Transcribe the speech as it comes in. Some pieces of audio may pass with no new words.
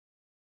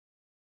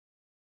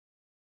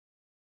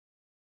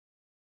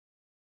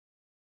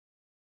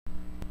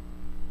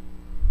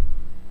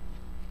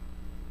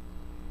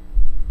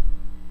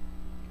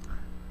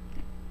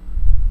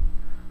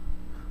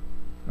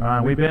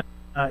We've been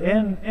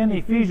in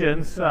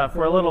Ephesians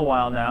for a little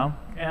while now,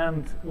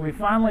 and we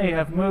finally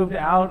have moved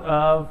out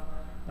of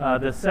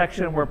the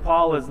section where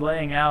Paul is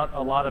laying out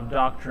a lot of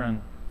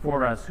doctrine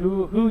for us.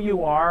 Who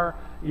you are,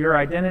 your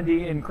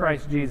identity in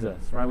Christ Jesus.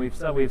 Right? We've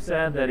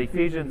said that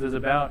Ephesians is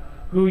about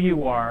who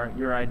you are,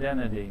 your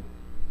identity.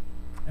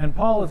 And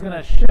Paul is going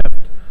to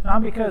shift,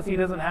 not because he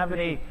doesn't have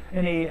any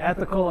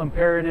ethical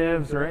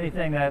imperatives or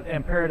anything that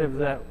imperatives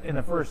that in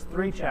the first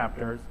 3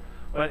 chapters,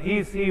 but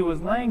he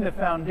was laying the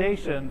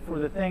foundation for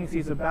the things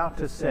he's about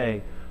to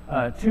say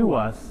to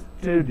us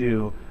to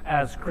do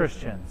as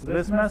Christians.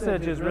 This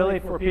message is really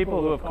for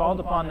people who have called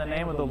upon the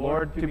name of the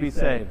Lord to be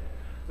saved.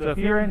 So if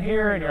you're in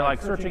here and you're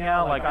like searching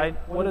out,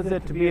 what is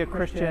it to be a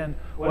Christian?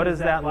 What is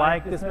that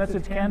like? This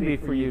message can be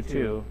for you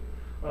too.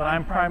 But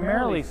I'm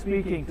primarily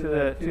speaking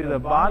to the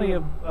body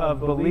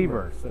of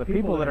believers, the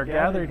people that are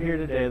gathered here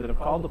today that have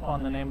called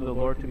upon the name of the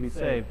Lord to be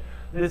saved.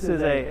 This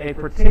is a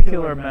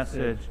particular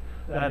message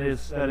that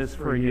is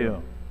for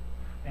you.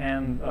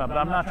 And but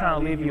I'm not trying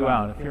to leave you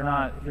out. If you're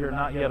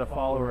not yet a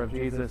follower of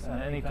Jesus,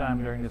 and any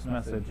time during this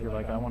message you're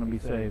like, I want to be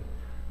saved,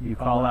 you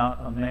call out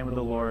on the name of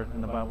the Lord,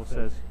 and the Bible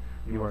says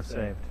you are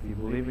saved. If you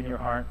believe in your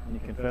heart and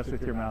you confess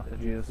with your mouth that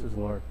Jesus is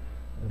Lord,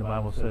 and the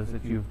Bible says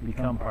that you've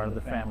become part of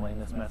the family,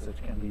 and this message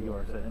can be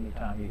yours at any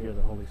time you hear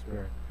the Holy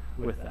Spirit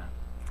with that.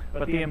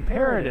 But the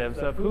imperatives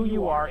of who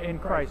you are in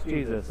Christ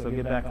Jesus, so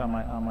get back on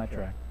my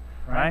track.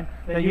 Right?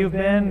 That you're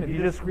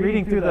just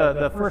reading through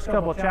the first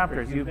couple of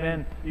chapters, you've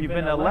been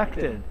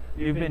elected,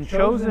 you've been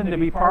chosen to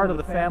be part of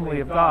the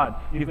family of God,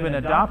 you've been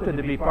adopted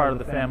to be part of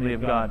the family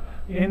of God.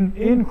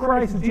 In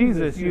Christ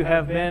Jesus, you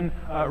have been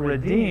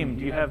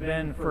redeemed, you have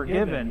been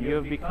forgiven, you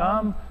have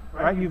become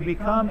you've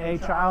become a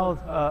child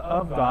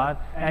of God,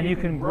 and you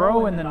can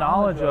grow in the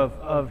knowledge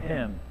of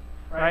Him.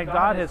 Right?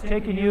 God has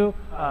taken you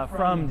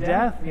from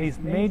death. He's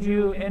made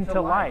you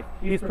into life.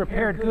 He's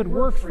prepared good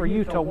works for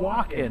you to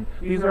walk in.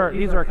 These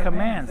are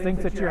commands,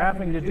 things that you're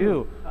having to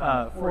do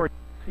for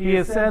you. He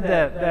has said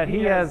that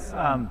He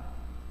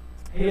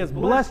has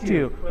blessed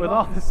you with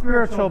all the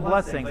spiritual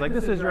blessings. Like,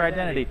 this is your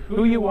identity,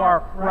 who you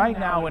are right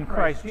now in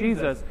Christ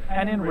Jesus.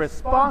 And in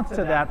response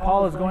to that,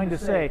 Paul is going to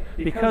say,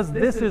 because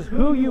this is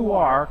who you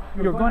are,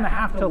 you're going to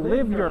have to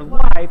live your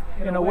life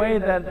in a way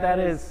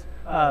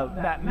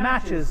that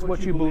matches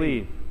what you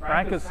believe,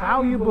 right? Because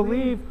how you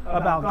believe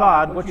about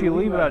God, what you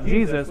believe about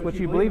Jesus, what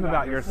you believe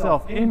about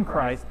yourself in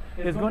Christ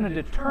is going to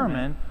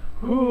determine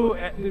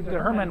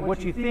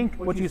what you think,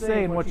 what you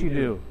say, and what you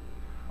do.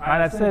 All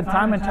right, I've said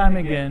time and time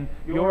again,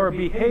 your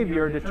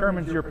behavior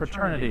determines your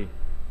paternity.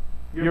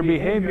 Your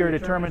behavior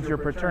determines your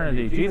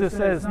paternity. Jesus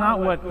says it's not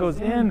what goes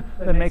in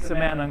that makes a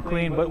man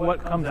unclean, but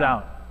what comes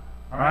out.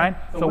 All right?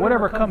 So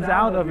whatever comes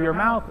out of your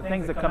mouth, the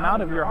things that come out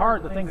of your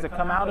heart, the things that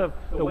come out of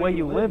the way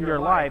you live your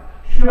life,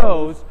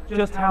 shows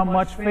just how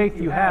much faith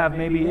you have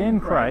maybe in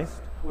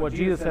Christ, what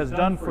Jesus has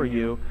done for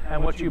you,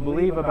 and what you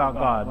believe about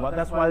God. Well,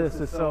 that's why this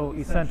is so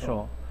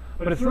essential.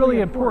 But it's really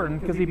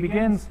important because he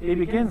begins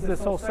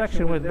this whole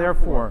section with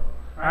therefore.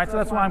 All right? So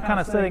that's why I'm kind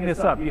of setting this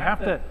up. You have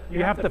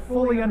to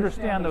fully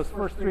understand those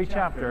first 3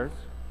 chapters,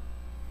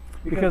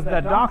 because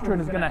that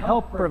doctrine is going to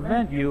help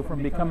prevent you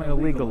from becoming a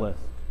legalist.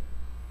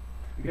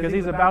 Because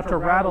he's about to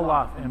rattle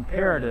off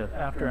imperative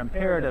after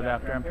imperative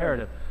after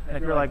imperative. And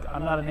if you're like,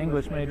 I'm not an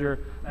English major,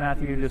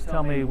 Matthew, just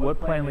tell me what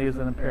plainly is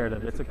an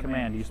imperative. It's a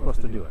command. You're supposed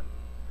to do it.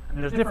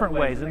 And there's different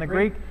ways. In the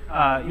Greek,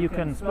 you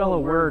can spell a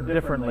word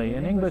differently.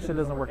 In English, it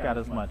doesn't work out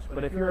as much.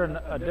 But if you're in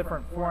a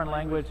different foreign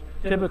language,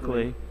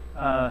 typically,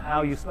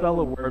 how you spell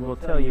a word will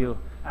tell you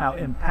how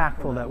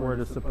impactful that word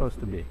is supposed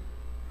to be.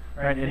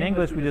 Right? In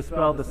English, we just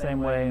spell it the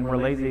same way, and we're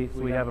lazy,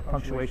 so we have a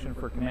punctuation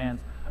for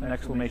commands, an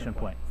exclamation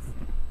point.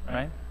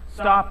 Right?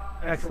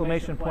 Stop,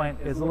 exclamation point,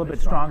 is a little bit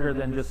stronger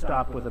than just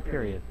stop with a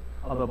period,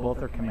 although both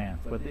are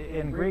commands. But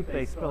in Greek,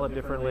 they spell it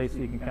differently, so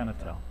you can kind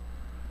of tell.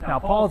 Now,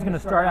 Paul is going to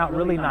start out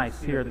really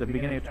nice here at the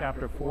beginning of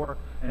chapter 4,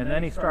 and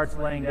then he starts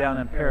laying down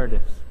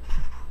imperatives.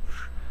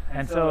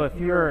 And so if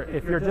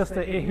you're just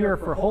here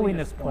for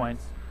holiness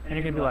points, and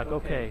you're going to be like,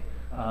 okay,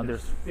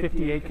 there's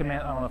 58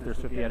 commands. I don't know if there's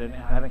 58. I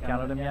haven't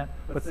counted them yet.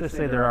 But let's just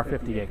say there are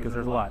 58, because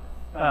there's a lot.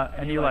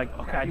 And you're like,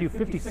 okay, I do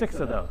 56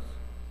 of those.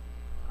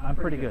 I'm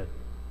pretty good.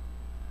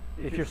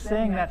 If you're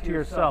saying that to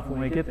yourself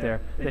when we get there,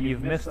 then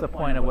you've missed the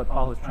point of what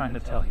Paul is trying to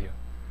tell you.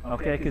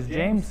 Okay? Because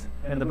James,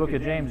 in the book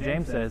of James,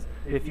 James says,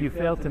 if you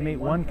fail to meet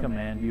one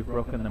command, you've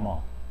broken them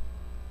all.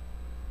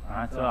 All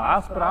right? But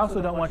I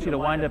also don't want you to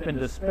wind up in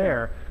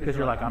despair because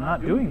you're like, I'm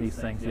not doing these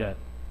things yet.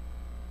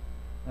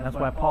 And that's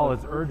why Paul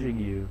is urging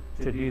you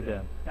to do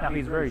them. Now,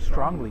 he's very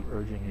strongly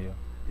urging you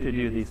to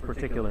do these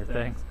particular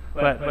things.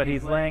 But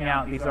he's laying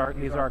out these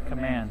are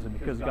commands. And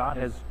because God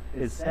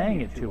is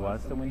saying it to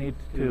us, then we need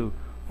to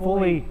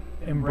fully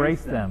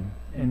embrace them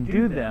and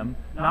do them,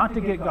 not to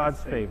get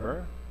God's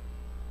favor,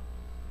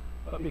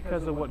 but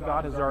because of what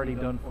God has already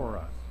done for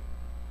us.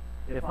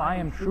 If I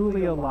am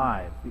truly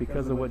alive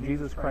because of what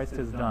Jesus Christ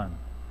has done,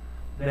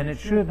 then it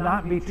should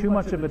not be too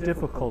much of a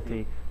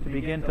difficulty to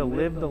begin to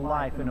live the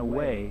life in a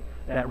way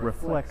that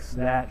reflects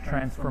that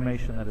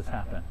transformation that has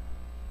happened.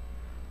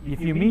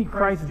 If you meet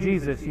Christ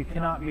Jesus, you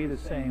cannot be the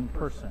same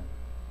person.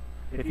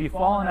 If you've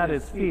fallen at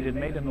his feet and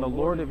made him the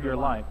Lord of your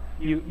life,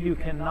 you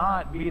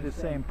cannot be the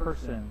same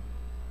person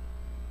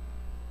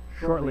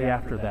shortly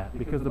after that,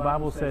 because the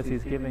Bible says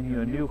he's given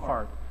you a new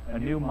heart, a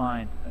new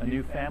mind, a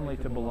new family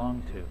to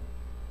belong to.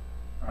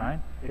 Right?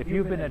 If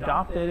you've been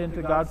adopted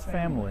into God's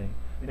family,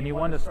 then you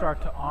want to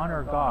start to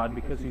honor God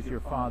because he's your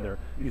Father.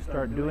 You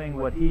start doing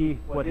what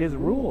his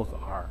rules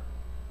are,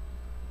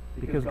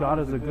 because God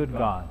is a good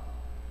God,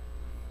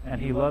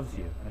 and he loves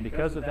you. And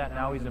because of that,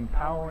 now he's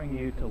empowering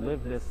you to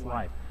live this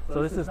life.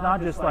 So this is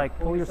not just like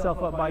pull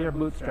yourself up by your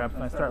bootstraps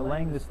and I start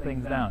laying these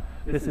things down.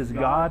 This is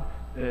God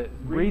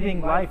breathing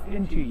life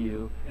into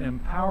you and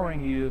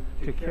empowering you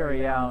to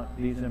carry out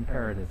these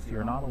imperatives.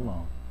 You're not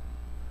alone.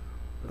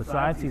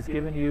 Besides, he's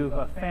given you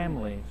a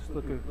family.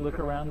 Just look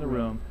around the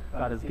room.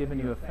 God has given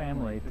you a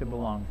family to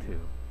belong to.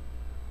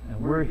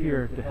 And we're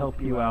here to help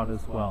you out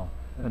as well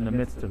in the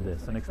midst of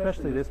this. And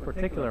especially this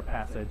particular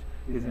passage,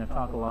 he's going to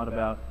talk a lot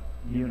about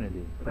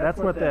unity. But that's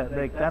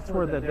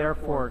where the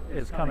therefore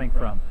is coming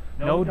from.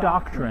 No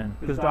doctrine,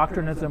 because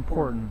doctrine is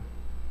important.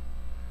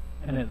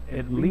 And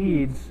it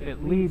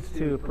leads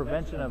to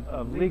prevention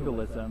of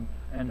legalism,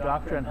 and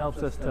doctrine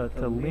helps us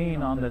to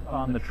lean on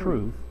the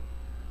truth,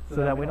 so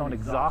that we don't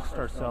exhaust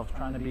ourselves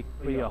trying to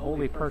be a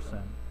holy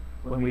person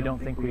when we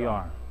don't think we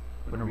are.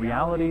 But in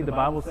reality, the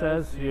Bible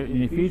says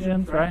in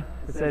Ephesians, right?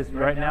 It says,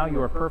 right now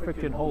you are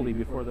perfect and holy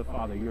before the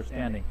Father. You're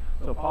standing.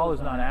 So Paul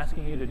is not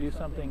asking you to do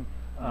something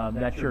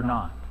that you're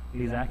not.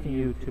 He's asking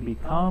you to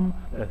become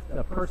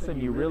the person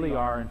you really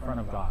are in front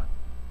of God.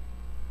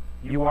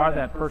 You are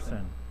that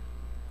person.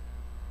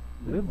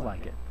 Live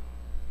like it.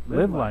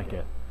 Live like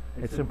it.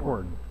 It's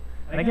important.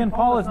 And again,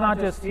 Paul is not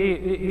just,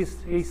 he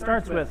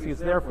starts with, he's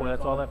therefore,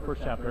 that's all that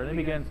first chapter. And he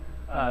begins,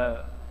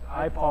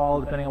 I,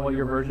 Paul, depending on what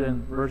your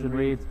version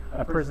reads,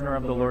 a prisoner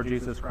of the Lord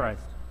Jesus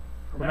Christ.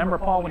 Remember,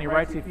 Paul, when he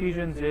writes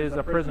Ephesians, is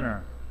a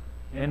prisoner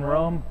in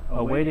Rome,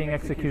 awaiting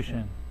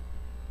execution,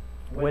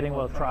 waiting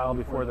a trial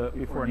before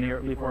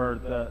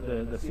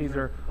the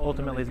Caesar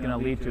ultimately is going to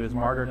lead to his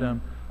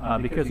martyrdom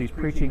because he's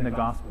preaching the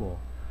gospel.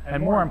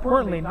 And more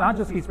importantly, not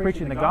just he's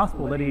preaching the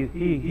gospel, but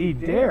he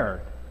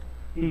dared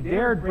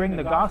bring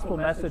the gospel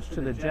message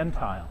to the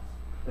Gentiles,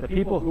 the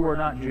people who were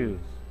not Jews.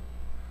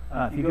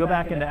 If you go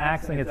back into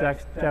Acts, I think it's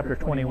Acts chapter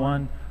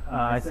 21,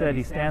 I said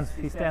he stands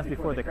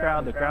before the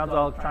crowd. The crowd's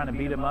all trying to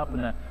beat him up,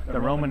 and the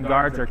Roman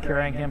guards are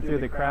carrying him through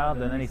the crowd.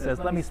 And then he says,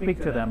 let me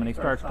speak to them. And he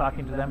starts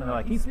talking to them, and they're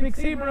like, he speaks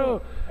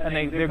Hebrew. And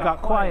they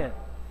got quiet.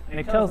 And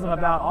he tells them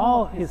about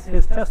all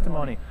his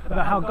testimony,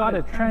 about how God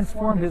had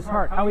transformed his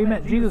heart, how he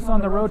met Jesus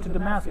on the road to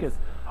Damascus,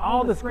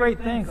 all these great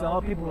things. And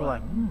all people were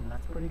like,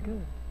 that's pretty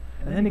good.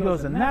 And then he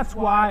goes, and that's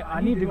why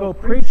I need to go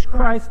preach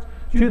Christ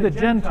to the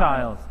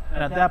Gentiles.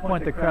 And at that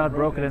point, the crowd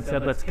broke it and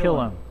said, let's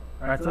kill him.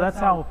 All right, so that's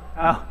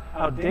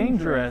how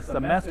dangerous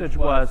the message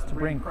was to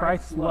bring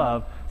Christ's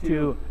love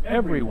to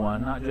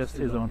everyone, not just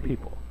his own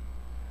people.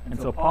 And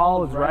so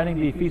Paul is writing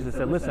to Ephesians and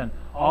said, listen,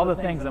 all the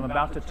things I'm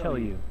about to tell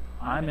you,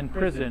 I'm in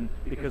prison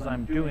because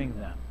I'm doing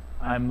them.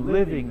 I'm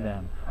living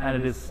them.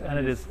 And it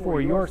is for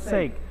your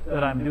sake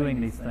that I'm doing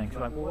these things.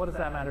 You're like, well, what does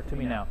that matter to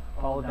me now?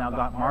 Paul has now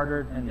got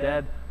martyred and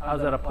dead. How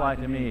does that apply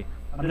to me?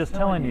 I'm just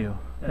telling you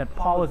that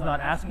Paul is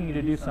not asking you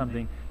to do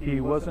something he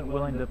wasn't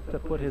willing to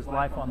put his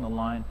life on the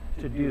line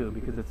to do,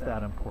 because it's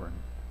that important.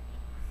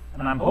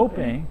 And I'm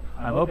hoping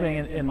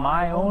in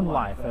my own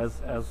life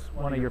as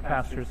one of your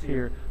pastors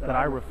here that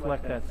I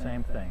reflect that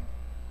same thing.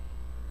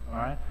 All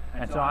right?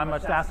 And so I'm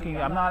not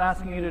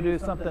asking you to do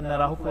something that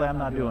hopefully I'm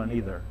not doing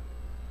either.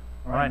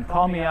 All right? And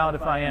call me out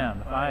if I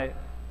am.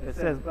 It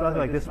says,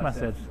 like this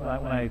message,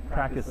 when I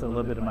practiced a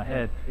little bit in my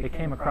head, it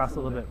came across a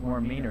little bit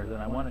more meaner than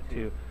I wanted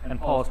to. And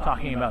Paul is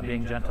talking about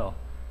being gentle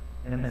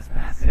in this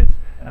passage.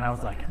 And I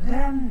was like,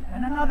 and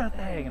another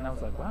thing. And I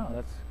was like, wow,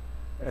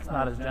 that's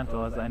not as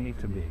gentle as I need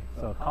to be.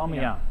 So call me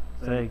out.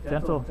 Say,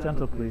 gentle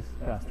please,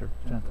 Pastor,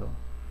 gentle.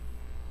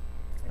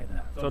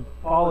 So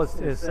Paul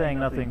is saying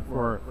nothing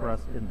for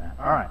us in that.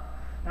 All right.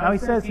 Now he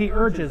says he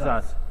urges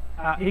us.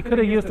 He could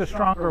have used a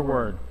stronger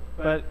word,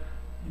 but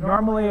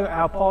normally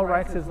how Paul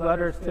writes his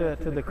letters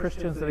to the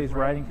Christians that he's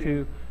writing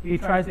to, he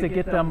tries to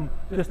get them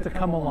just to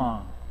come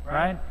along,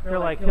 right? They're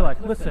like,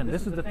 listen,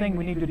 this is the thing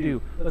we need to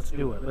do. Let's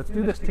do it. Let's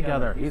do this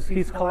together.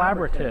 He's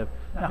collaborative.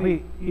 Now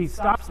he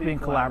stops being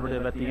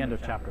collaborative at the end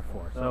of chapter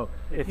 4. So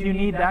if you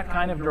need that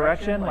kind of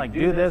direction, like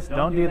do this,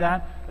 don't do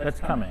that, that's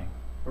coming.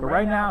 But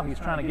right now, he's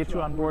trying to get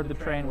you on board the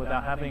train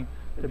without having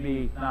to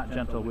be not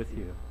gentle with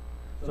you.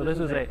 So this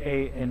is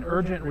an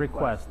urgent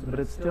request, but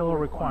it's still a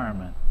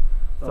requirement.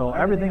 So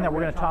everything that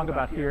we're going to talk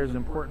about here is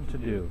important to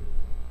do.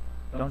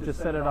 Don't just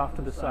set it off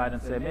to the side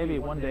and say, maybe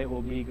one day it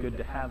will be good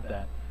to have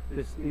that.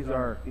 These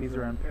are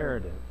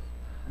imperatives.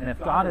 And if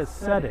God has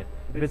said it,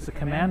 if it's a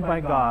command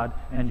by God,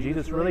 and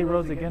Jesus really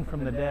rose again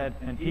from the dead,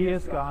 and he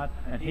is God,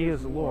 and he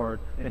is Lord,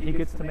 then he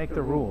gets to make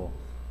the rules.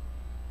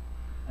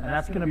 And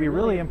that's going to be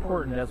really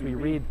important as we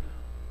read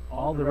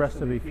all the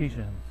rest of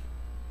Ephesians.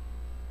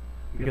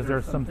 Because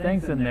there's some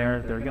things in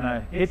there that are going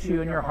to hit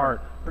you in your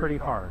heart pretty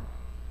hard.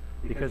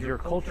 because your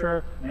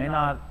culture may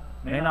not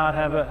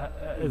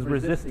is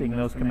resisting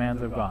those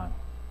commands of God.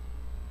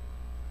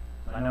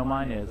 I know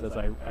mine is, as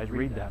I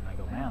read that and I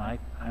go, man,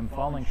 I'm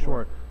falling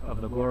short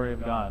of the glory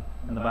of God.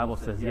 And the Bible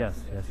says,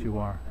 yes, you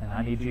are. And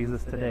I need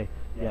Jesus today.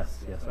 Yes,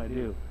 I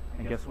do.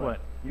 And guess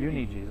what? You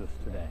need Jesus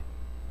today.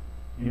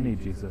 You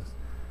need Jesus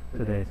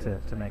today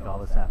to make all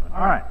this happen.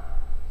 All right,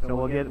 so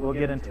we'll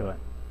get into it.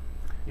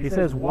 He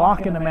says,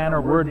 walk in a manner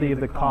worthy of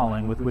the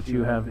calling with which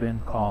you have been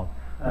called.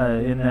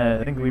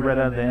 I think we read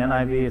out of the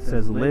NIV, it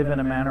says, live in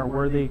a manner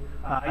worthy.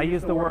 I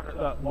use the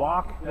word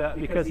walk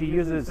because he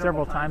uses it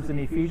several times in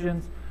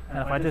Ephesians. And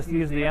if I just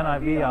use the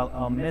NIV,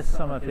 I'll miss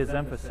some of his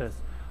emphasis.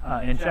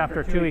 In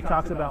chapter 2, he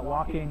talks about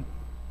walking.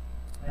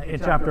 In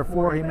chapter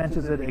 4, he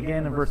mentions it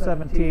again in verse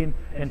 17.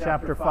 In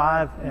chapter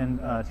 5,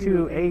 and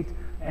 2, 8,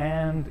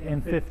 and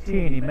in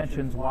 15, he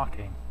mentions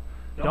walking.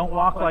 Don't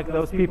walk like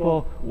those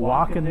people.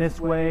 Walk in this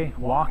way.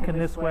 Walk in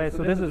this way.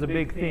 So this is a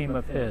big theme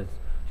of his,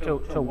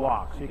 to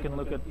walk. So you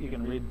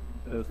can read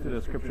those through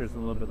the scriptures a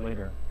little bit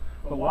later.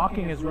 But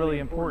walking is really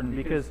important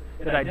because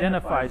it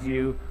identifies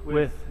you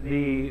with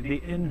the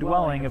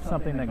indwelling of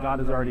something that God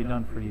has already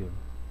done for you.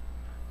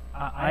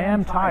 I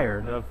am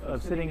tired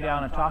of sitting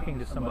down and talking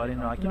to somebody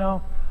and they're like,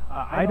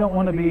 I don't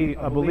want to be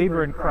a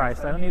believer in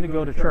Christ. I don't need to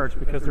go to church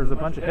because there's a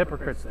bunch of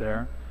hypocrites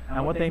there.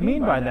 And what they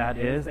mean by that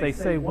is they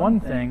say one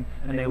thing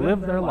and they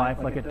live their life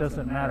like it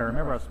doesn't matter.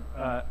 Remember,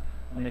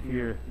 and if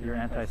you're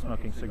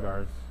anti-smoking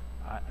cigars,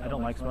 I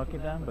don't like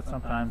smoking them, but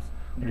sometimes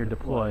when you're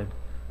deployed,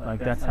 like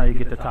that's how you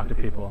get to talk to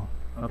people.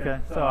 Okay?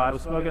 So I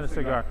was smoking a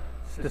cigar.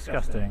 It's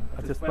disgusting.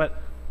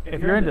 But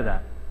if you're into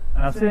that,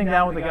 and I was sitting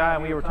down with a guy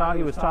and he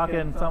was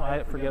talking,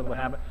 I forget what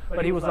happened,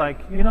 but he was like,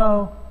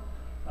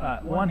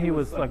 one, he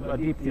was like a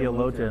deep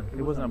theologian.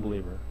 He wasn't a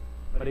believer.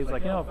 But he was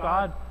like,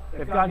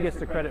 if God gets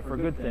the credit for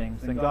good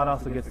things, then God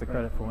also gets the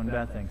credit for when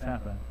bad things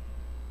happen.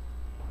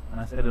 And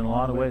I said, in a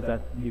lot of ways,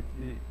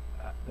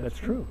 that's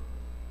true.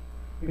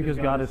 Because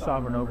God is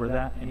sovereign over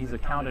that, and He's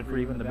accounted for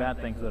even the bad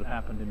things that have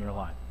happened in your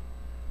life.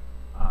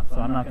 So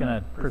I'm not going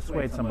to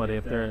persuade somebody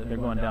if they're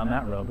going down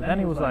that road. But then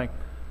he was like,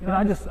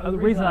 the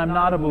reason I'm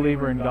not a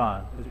believer in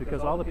God is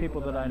because all the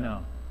people that I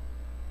know,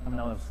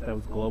 that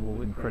was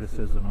global in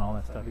criticism and all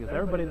that stuff, because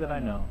everybody that I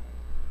know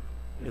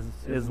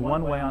is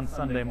one way on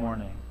Sunday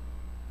morning.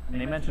 And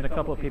he mentioned a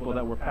couple of people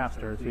that were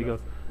pastors. He goes,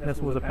 this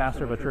was a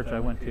pastor of a church I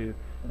went to.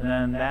 And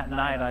then that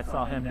night I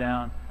saw him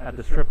down at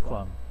the strip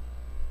club.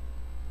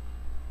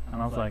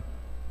 And I was like,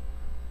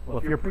 well,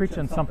 if you're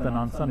preaching something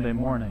on Sunday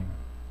morning,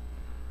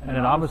 and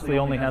it obviously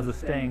only has a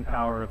staying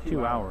power of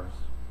 2 hours,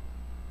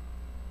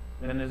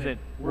 then is it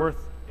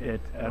worth it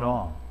at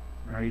all?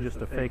 Or are you just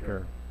a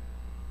faker?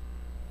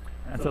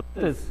 And so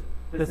this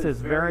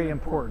is very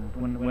important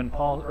when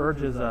Paul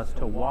urges us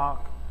to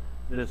walk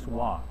this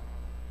walk.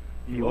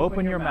 If you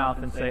open your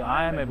mouth and say,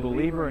 I am a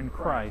believer in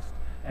Christ,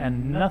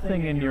 and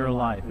nothing in your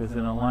life is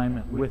in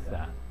alignment with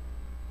that,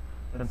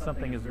 then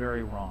something is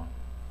very wrong.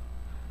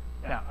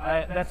 Now,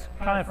 that's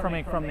kind of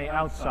coming from the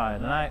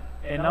outside. And I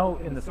know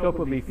in the scope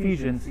of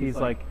Ephesians, he's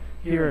like,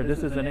 here, this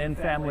is an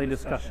in-family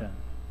discussion.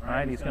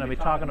 Right? He's going to be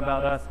talking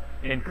about us,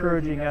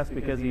 encouraging us,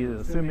 because he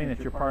is assuming that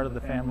you're part of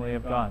the family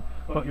of God.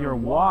 But your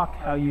walk,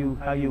 how you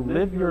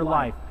live your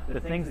life,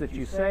 the things that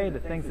you say, the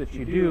things that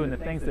you do, and the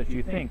things that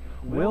you think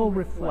will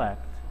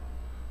reflect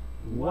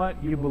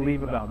what you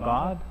believe about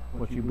God,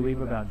 what you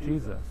believe about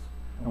Jesus,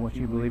 and what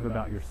you believe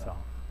about yourself.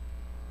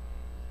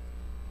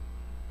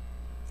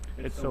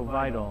 It's so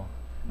vital.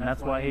 And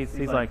that's why he's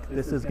like,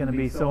 this is going to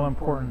be so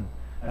important.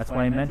 That's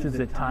why he mentions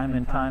it time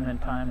and time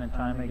and time and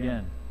time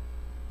again.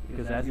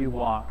 Because as you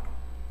walk,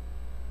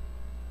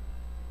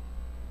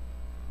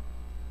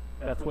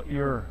 that's what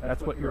you're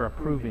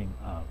approving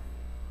of.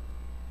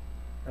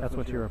 That's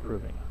what you're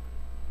approving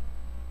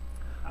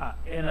of.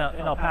 In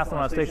El Paso,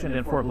 I was stationed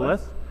in Fort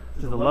Bliss,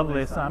 which is a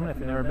lovely assignment. If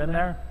you've never been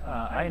there,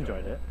 I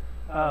enjoyed it.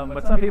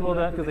 But some people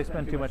don't because they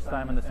spend too much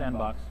time in the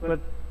sandbox. But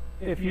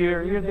if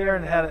you're there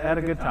and had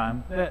a good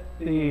time,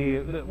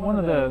 one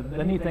of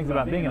the neat things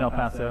about being in El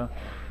Paso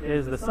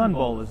is the Sun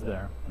Bowl is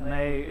there, and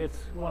it's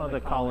one of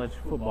the college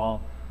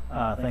football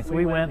things. So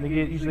we went. They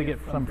usually get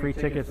some free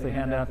tickets they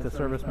hand out to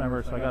service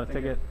members. So I got a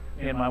ticket.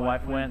 Me and my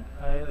wife went.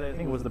 I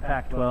think it was the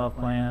Pac-12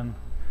 playing.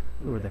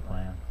 Who were they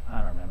playing?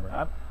 I don't remember.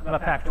 I'm a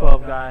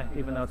Pac-12 guy,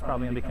 even though it's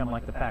probably going to become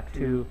like the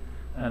Pac-2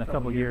 in a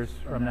couple years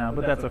from now.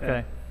 But that's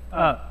okay.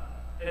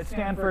 At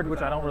Stanford,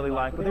 which I don't really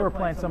like, but they were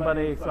playing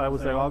somebody, so I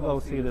was like, I'll go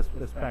see this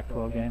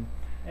Pac-12 game.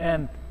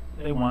 And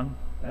they won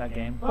that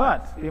game.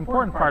 But the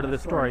important part of the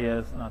story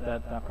is, not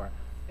that part,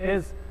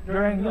 is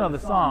during, the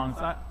songs,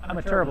 I'm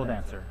a terrible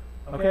dancer.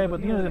 Okay?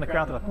 But, in the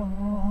crowd, they're like,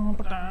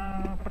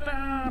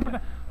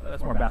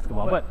 that's more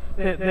basketball. But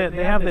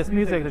they have this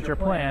music that you're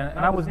playing, and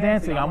I was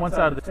dancing on one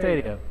side of the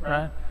stadium,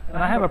 right? And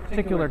I have a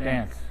particular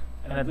dance,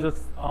 and it's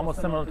just almost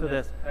similar to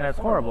this, and it's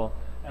horrible.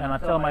 And I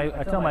tell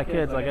my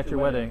kids, like at your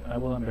wedding, I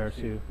will embarrass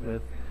you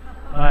with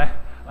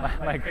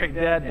my great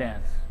dad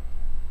dance.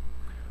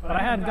 But I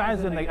had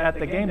guys at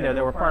the game there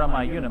that were part of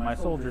my unit, my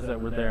soldiers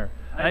that were there,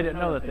 and I didn't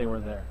know that they were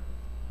there.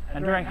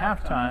 And during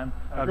halftime,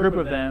 a group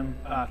of them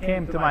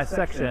came to my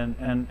section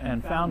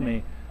and found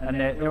me, and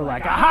they were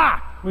like,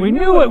 "Aha! We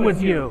knew it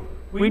was you!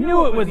 We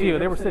knew it was you!"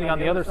 They were sitting on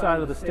the other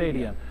side of the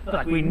stadium. They're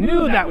like, "We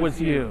knew that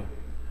was you!"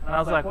 And I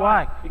was like,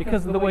 "Why?"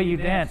 "Because of the way you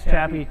dance,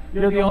 Chappie.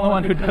 You're the only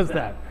one who does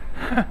that."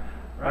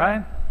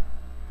 Right?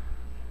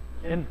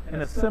 In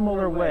a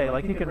similar way,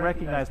 like you can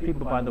recognize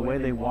people by the way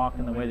they walk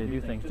and the way they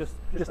do things,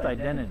 just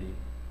identity.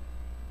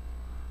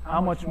 How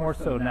much more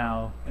so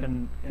now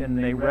can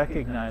they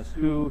recognize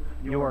who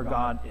your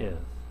God is,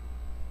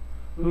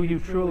 who you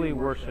truly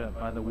worship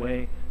by the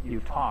way you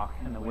talk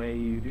and the way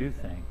you do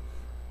things.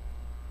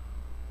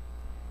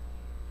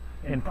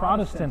 In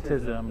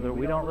Protestantism,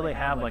 we don't really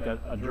have like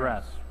a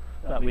dress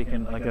that we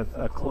can, like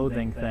a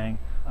clothing thing.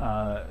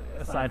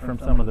 Aside from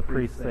some of the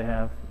priests, they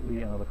have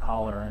the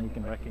collar, and you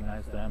can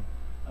recognize them.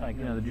 Like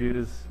the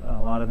Jews,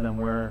 a lot of them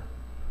wear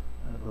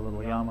the little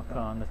yarmulke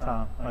on the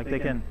top. Like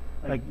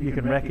you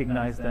can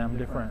recognize them,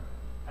 different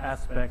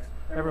aspects.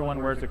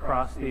 Everyone wears a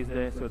cross these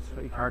days, so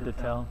it's hard to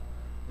tell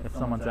if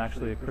someone's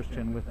actually a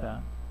Christian with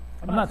that.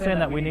 I'm not saying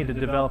that we need to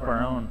develop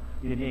our own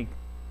unique,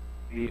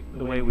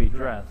 the way we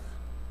dress,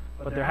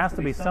 but there has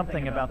to be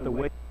something about the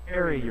way you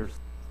carry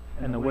yourself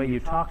and the way you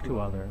talk to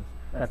others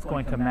that's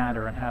going to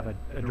matter and have a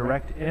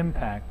direct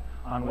impact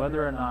on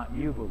whether or not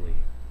you believe.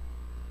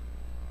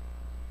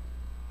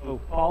 So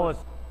Paul is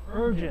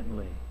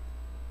urgently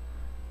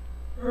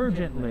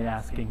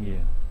asking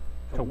you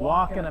to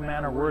walk in a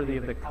manner worthy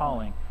of the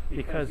calling,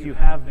 because you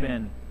have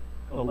been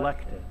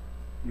elected,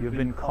 you've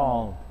been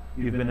called,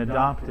 you've been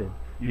adopted,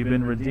 you've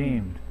been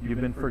redeemed, you've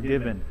been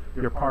forgiven,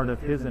 you're part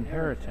of his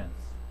inheritance.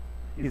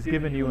 He's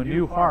given you a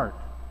new heart.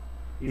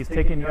 He's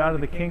taken you out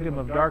of the kingdom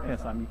of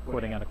darkness. I'm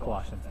quoting out of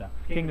Colossians now.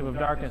 Kingdom of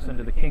darkness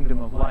into the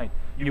kingdom of light.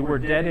 You were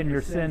dead in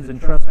your sins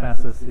and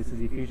trespasses. This is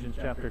Ephesians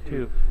chapter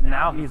 2.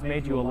 Now he's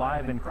made you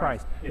alive in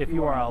Christ. If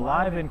you are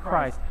alive in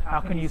Christ, how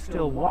can you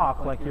still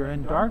walk like you're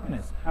in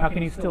darkness? How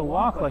can you still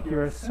walk like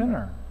you're a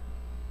sinner?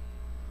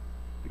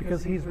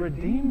 Because he's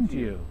redeemed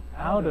you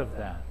out of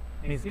that.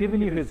 And he's given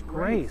you his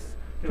grace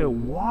to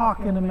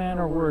walk in a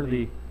manner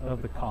worthy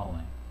of the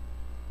calling.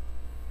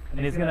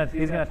 And he's going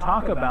to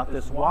talk about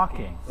this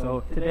walking.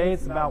 So today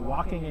it's about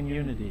walking in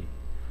unity.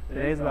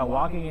 Today is about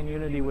walking in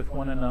unity with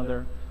one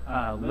another.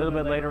 A little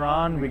bit later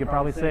on, we could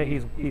probably say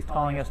he's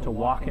calling us to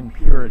walk in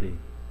purity.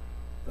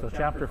 So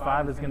chapter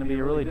 5 is going to be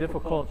a really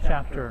difficult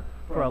chapter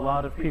for a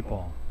lot of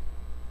people.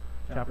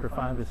 Chapter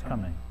 5 is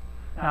coming.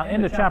 Now,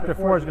 into chapter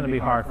 4 is going to be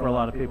hard for a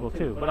lot of people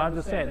too. But I'm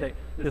just saying that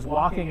this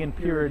walking in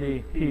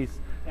purity, peace,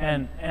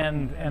 and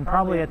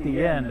probably at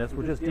the end, as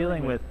we're just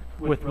dealing with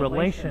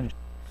relationships,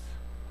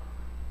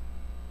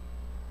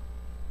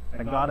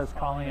 and God is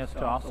calling us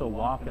to also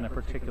walk in a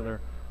particular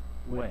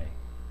way.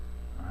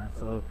 All right,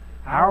 so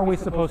how are we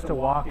supposed to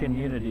walk in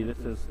unity? This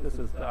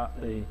is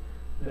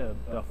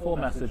the full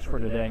message for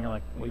today. And you're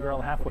like, well, you're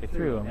all halfway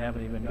through and we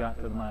haven't even got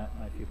to my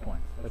few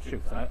points. That's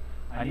true. So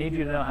I need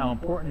you to know how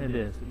important it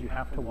is that you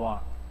have to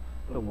walk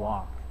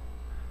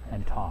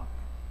and talk.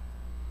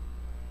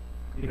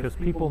 Because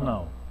people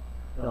know.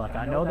 They're like,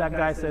 I know that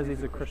guy says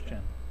he's a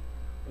Christian,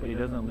 but he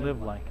doesn't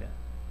live like it.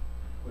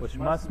 Which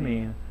must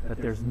mean that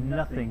there's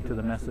nothing to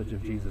the message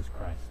of Jesus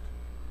Christ.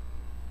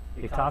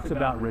 He talks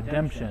about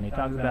redemption. He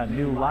talks about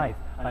new life.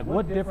 Like,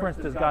 what difference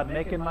does God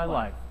make in my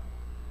life?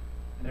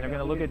 And they're going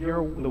to look at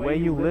the way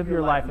you live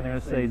your life, and they're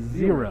going to say,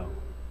 0.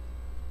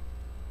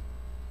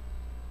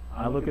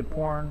 I look at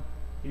porn.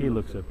 He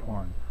looks at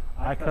porn.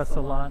 I cuss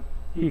a lot.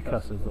 He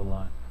cusses a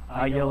lot.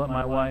 I yell at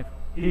my wife.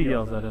 He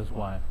yells at his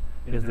wife.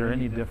 Is there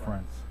any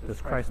difference? Does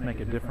Christ make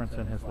a difference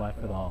in his life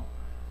at all?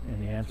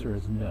 And the answer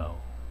is no.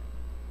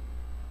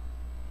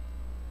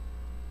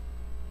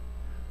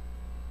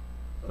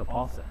 So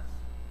Paul says,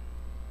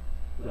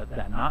 let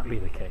that not be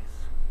the case,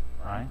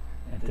 right?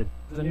 And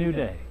today's a new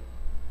day.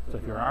 So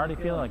if you're already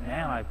feeling like,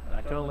 man,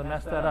 I totally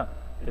messed that up,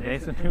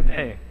 today's a new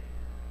day.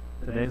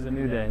 Today's a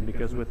new day,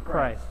 because with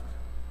Christ,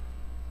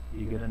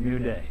 you get a new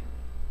day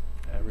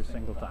every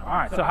single time. All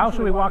right, so how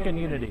should we walk in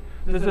unity?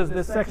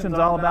 This section's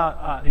all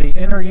about the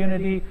inner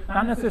unity,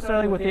 not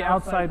necessarily with the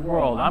outside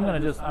world. I'm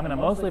going to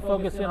mostly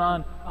focus in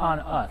on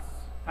us.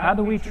 How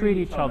do we treat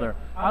each other?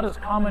 How does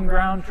common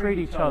ground treat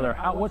each other?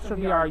 What should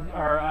be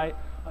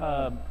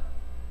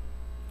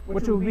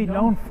what should we be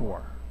known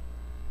for?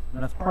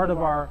 And that's part of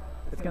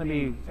it's going to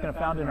be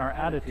found in our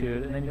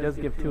attitude, and then he does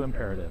give 2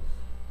 imperatives.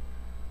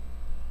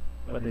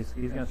 But he's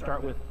going to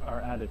start with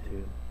our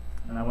attitude,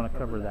 and I want to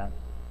cover that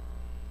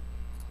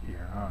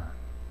here. All right.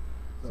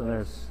 So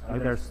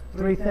there's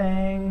 3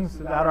 things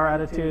about our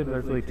attitude.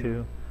 There's really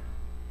 2.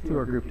 2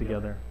 are grouped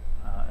together,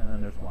 and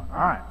then there's 1. All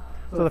right.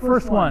 So the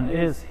first one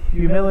is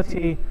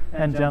humility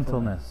and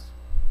gentleness.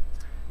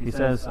 He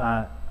says,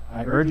 I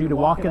urge you to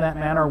walk in that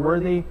manner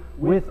worthy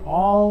with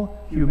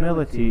all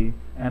humility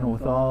and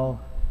with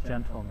all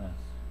gentleness.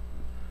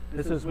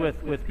 This is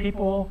with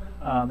people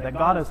that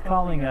God is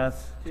calling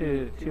us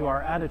to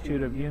our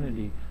attitude of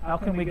unity. How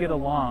can we get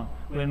along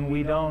when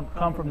we don't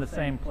come from the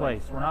same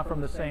place? We're not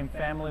from the same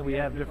family. We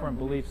have different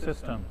belief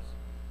systems.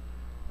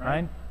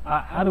 right?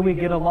 How do we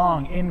get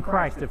along in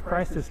Christ? If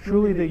Christ is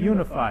truly the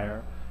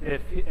unifier,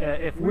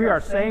 if we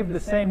are saved the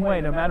same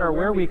way, no matter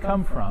where we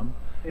come from,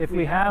 if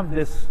we have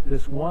this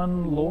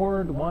one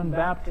Lord, one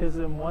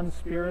baptism, one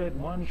Spirit,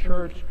 one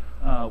church,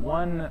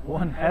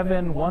 one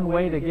heaven, one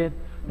way to get,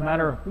 no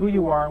matter who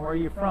you are and where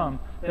you're from,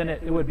 then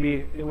it would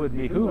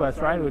behoove us,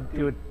 right?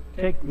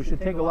 We should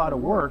take a lot of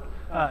work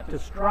to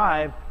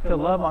strive to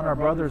love on our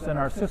brothers and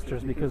our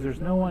sisters, because there's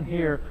no one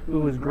here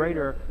who is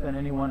greater than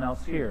anyone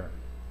else here.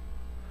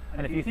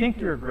 And if you think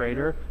you're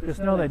greater, just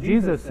know that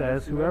Jesus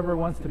says whoever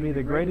wants to be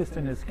the greatest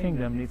in his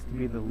kingdom needs to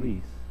be the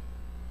least.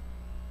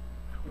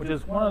 Which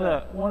is one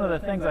of the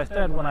things I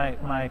said when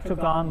I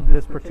took on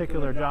this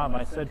particular job.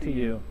 I said to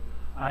you,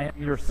 I am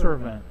your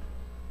servant,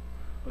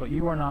 but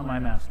you are not my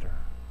master.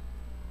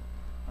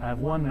 I have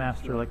one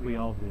master like we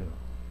all do.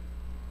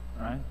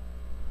 Right?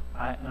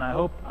 I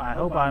hope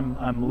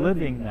I'm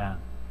living that.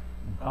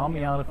 And call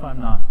me out if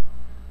I'm not.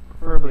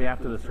 Preferably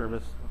after the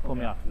service, pull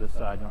me off to the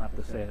side. You don't have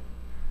to say it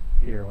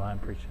here while I'm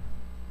preaching.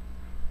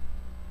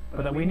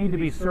 But that we need to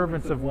be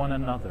servants of one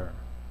another.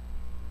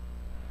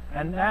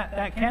 And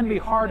that can be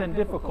hard and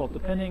difficult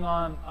depending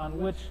on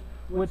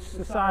which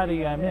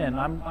society I'm in.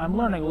 I'm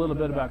learning a little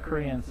bit about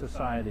Korean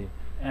society.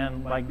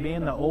 And like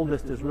being the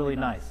oldest is really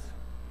nice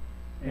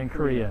in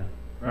Korea,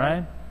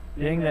 right?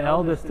 Being the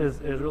eldest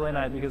is really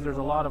nice because there's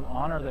a lot of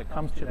honor that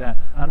comes to that.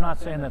 I'm not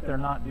saying that they're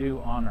not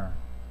due honor.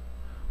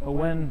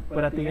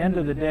 But at the end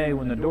of the day,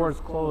 when the doors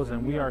close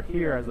and we are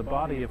here as a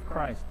body of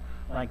Christ,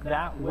 like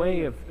that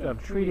way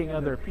of treating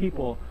other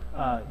people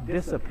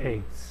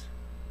dissipates,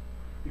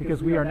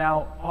 because we are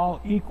now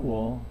all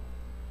equal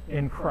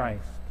in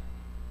Christ.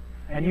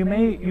 And you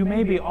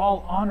may be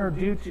all honor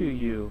due to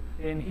you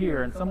in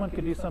here, and someone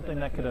could do something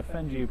that could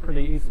offend you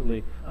pretty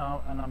easily.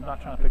 And I'm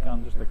not trying to pick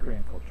on just the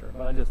Korean culture,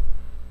 but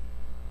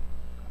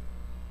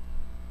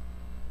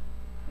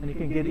and you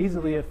can get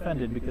easily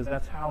offended because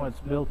that's how it's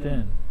built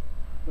in.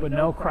 But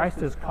no, Christ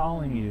is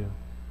calling you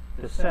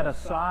to set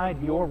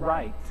aside your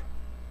right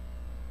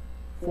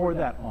for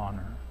that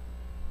honor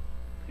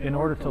in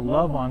order to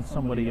love on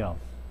somebody else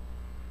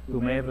who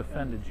may have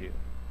offended you,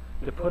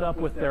 to put up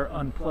with their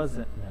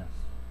unpleasantness.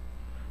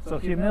 So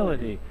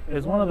humility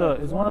is one of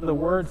the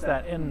words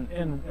that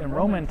in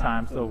Roman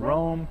times, so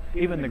Rome,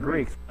 even the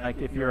Greeks, like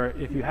if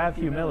you have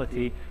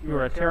humility, you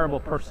are a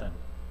terrible person.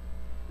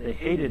 They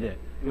hated it.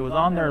 It was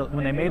on there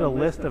when they made a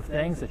list of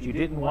things that you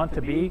didn't want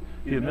to be.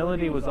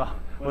 Humility was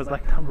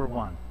like number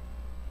one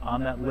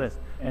on that list.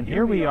 And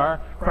here we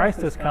are.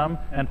 Christ has come,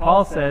 and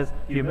Paul says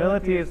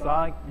humility is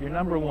like your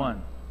number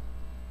one.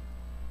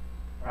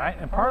 Right?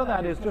 And part of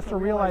that is just a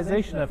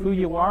realization of who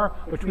you are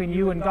between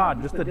you and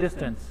God, just the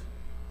distance.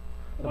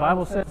 The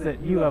Bible says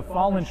that you have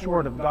fallen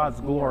short of God's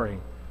glory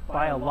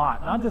by a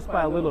lot. Not just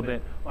by a little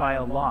bit, by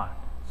a lot.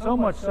 So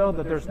much so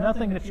that there's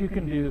nothing that you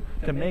can do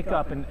to make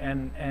up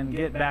and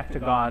get back to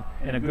God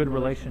in a good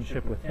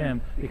relationship with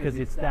Him, because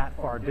it's that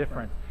far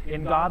different.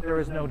 In God there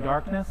is no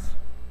darkness,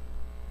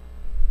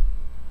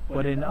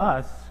 but in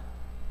us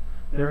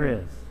there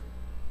is.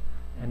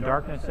 And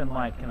darkness and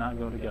light cannot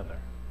go together.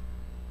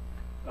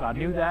 God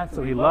knew that,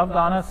 so He loved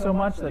on us so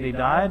much that He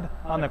died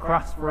on the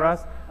cross for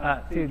us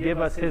to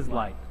give us His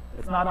light.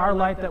 It's not our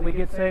light that we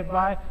get saved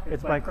by,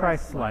 it's by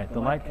Christ's light.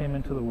 The light came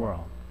into the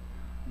world.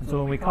 And so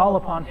when we call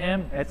upon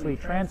Him, He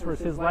transfers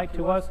His light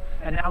to us,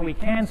 and now we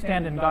can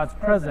stand in God's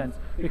presence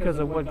because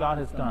of what God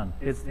has done.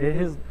 It's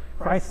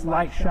Christ's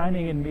light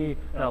shining in me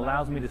that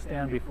allows me to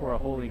stand before a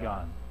holy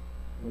God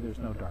where there's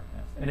no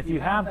darkness. And if you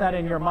have that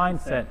in your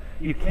mindset,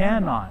 you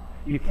cannot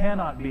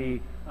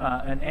be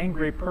an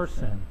angry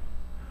person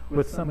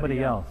with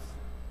somebody else.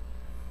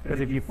 Because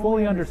if you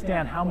fully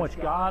understand how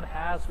much God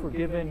has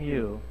forgiven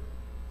you,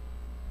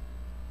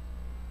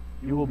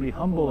 you will be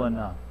humble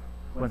enough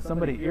when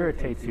somebody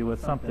irritates you with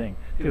something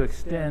to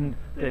extend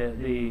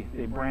the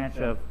branch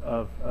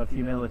of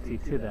humility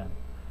to them.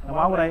 And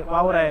why would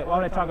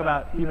I talk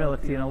about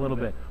humility in a little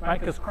bit? Right?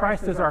 Because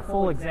Christ is our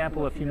full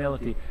example of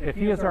humility. If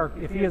He is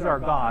our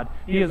God,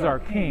 He is our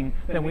King,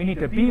 then we need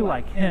to be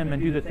like Him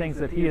and do the things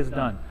that He has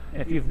done.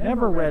 And if you've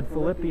never read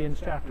Philippians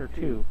chapter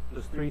 2,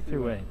 verses 3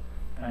 through 8,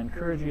 I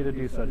encourage you to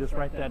do so. Just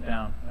write that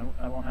down.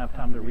 I won't have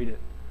time to read it.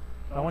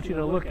 I want you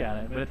to look at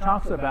it. But it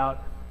talks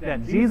about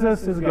that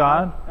Jesus is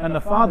God and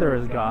the Father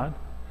is God,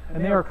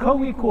 and they are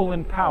co-equal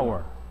in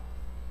power.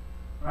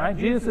 Right?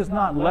 Jesus is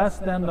not less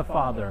than the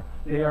Father.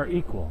 They are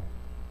equal.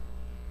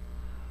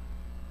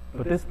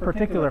 But this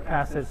particular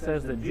passage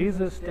says that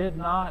Jesus did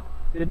not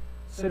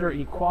consider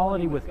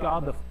equality with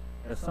God the Father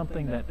as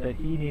something that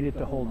He needed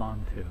to hold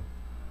on to.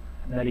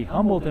 And that He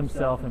humbled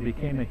Himself and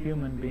became a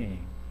human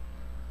being.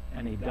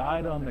 And He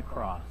died on the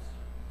cross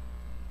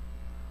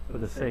for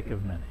the sake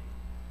of many.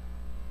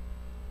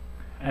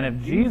 And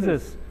if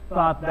Jesus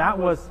thought that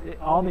was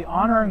all the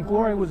honor and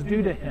glory was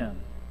due to Him,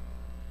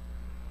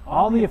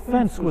 all the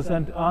offense was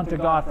unto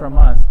God from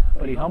us,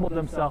 but He humbled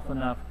Himself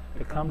enough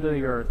to come to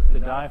the earth to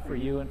die for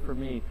you and for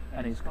me,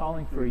 and He's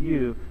calling for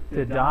you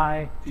to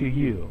die to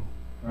you,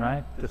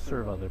 right? To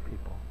serve other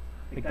people.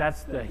 I think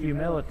that's the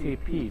humility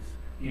piece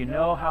You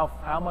know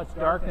how much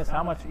darkness,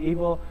 how much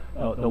evil,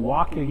 the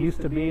walk you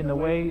used to be in the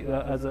way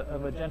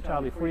of a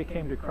Gentile before you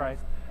came to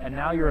Christ, and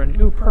now you're a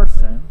new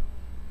person.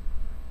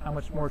 How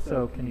much more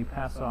so can you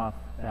pass off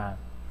that?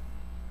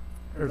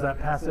 There's that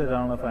passage, I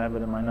don't know if I have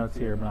it in my notes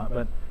here or not,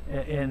 but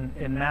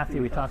in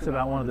Matthew, he talks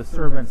about one of the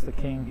servants, the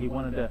king. He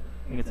wanted to,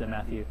 I think it's in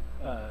Matthew,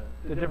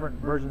 the different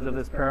versions of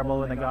this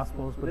parable in the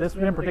Gospels, but this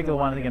in particular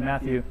one, I think in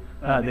Matthew,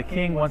 the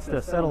king wants to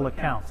settle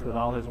accounts with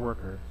all his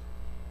workers.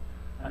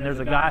 And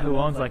there's a guy who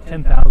owns like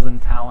 10,000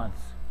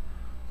 talents,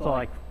 so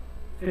like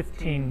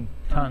 15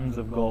 tons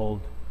of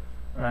gold,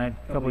 right?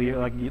 A couple of years,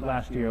 like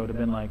last year, it would have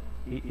been like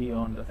he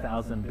owned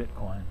 1,000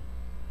 Bitcoin,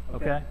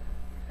 okay?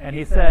 And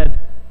he's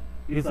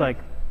like,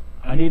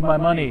 I need my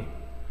money.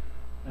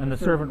 And the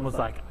servant was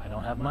like, I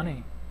don't have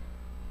money.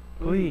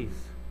 Please,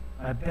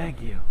 I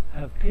beg you,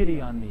 have pity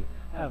on me,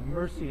 have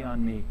mercy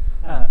on me,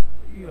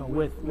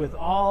 with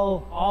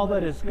all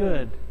that is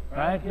good,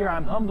 right? Here,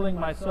 I'm humbling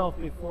myself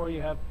before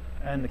you have.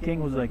 And the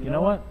king was like, you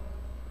know what?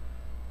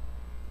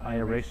 I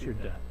erase your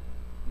debt.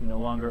 You no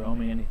longer owe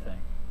me anything.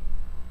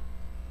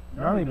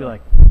 Normally he'd be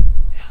like,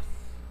 yes.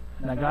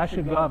 And that guy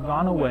should have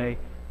gone away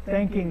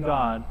thanking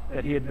God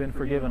that he had been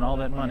forgiven all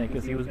that money,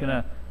 because he was going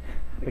to.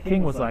 The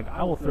king was like,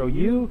 I will throw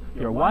you,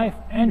 your wife,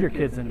 and your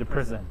kids into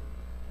prison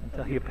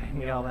until you pay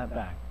me all that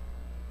back.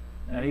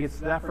 And he gets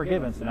that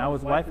forgiven. So now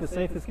his wife is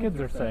safe, his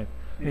kids are safe.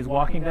 And he's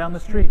walking down the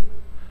street,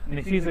 and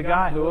he sees a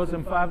guy who owes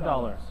him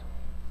 $5.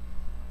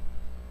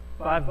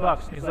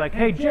 $5. He's like,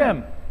 hey,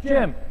 Jim,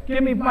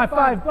 give me my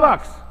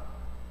 $5.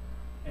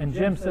 And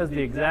Jim says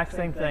the exact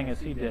same thing as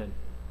he did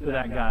to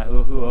that guy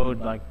who owed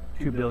like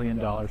 $2 billion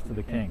to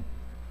the king.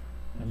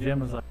 And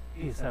Jim was like,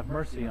 please have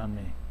mercy on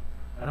me.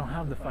 I don't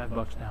have the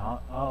 $5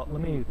 now.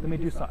 Let me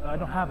do something. I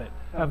don't have it.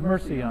 Have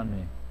mercy on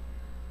me.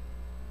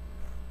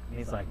 And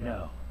he's like,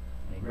 no.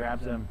 And he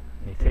grabs him,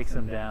 and he takes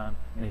him down,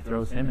 and he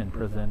throws him in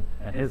prison,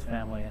 and his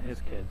family, and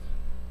his kids.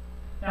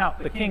 Now,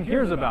 the king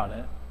hears about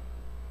it,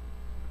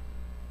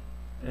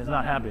 and is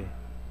not happy.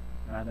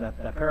 Right?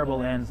 That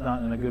parable ends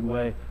not in a good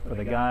way for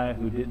the guy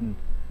who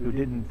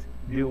didn't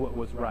do what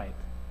was right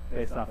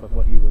based off of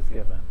what he was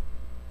given.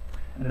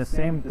 And the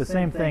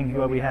same thing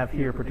what we have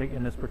here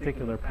in this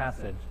particular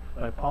passage.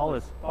 Right? Paul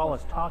is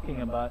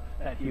talking about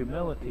that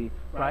humility,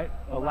 right?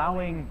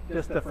 Allowing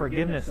just the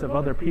forgiveness of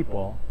other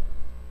people,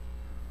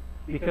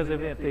 because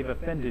if they've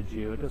offended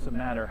you, it doesn't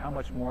matter how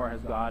much more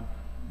has God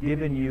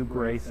given you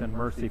grace and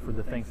mercy for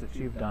the things that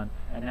you've done.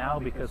 And now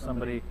because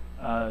somebody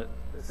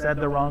said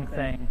the wrong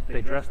thing,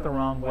 they dressed the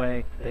wrong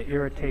way, they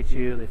irritate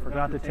you, they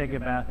forgot to take a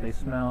bath, they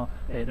smell,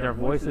 their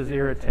voice is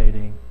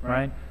irritating,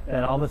 right?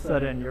 That all of a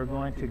sudden you're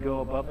going to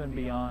go above and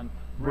beyond,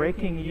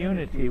 breaking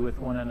unity with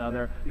one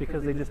another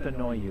because they just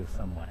annoy you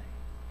some way.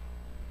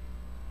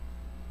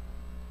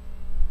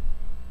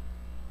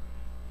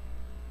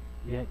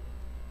 Yet,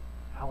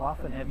 how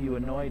often have you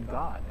annoyed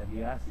God?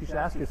 You should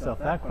ask yourself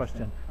that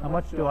question. How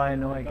much do I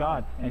annoy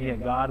God? And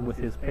yet God, with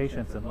his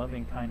patience and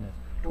loving kindness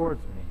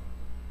towards me,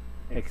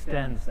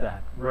 extends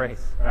that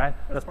grace, right?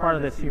 That's part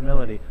of this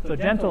humility. So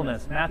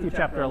gentleness, Matthew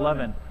chapter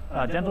 11.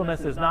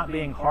 Gentleness is not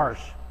being harsh.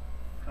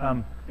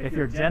 If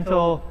you're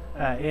gentle,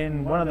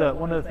 in one of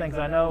the things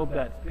I know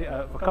that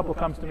a couple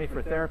comes to me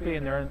for therapy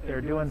and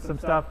they're doing some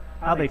stuff,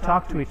 how they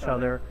talk to each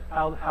other,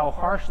 how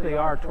harsh they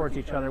are towards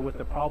each other with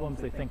the problems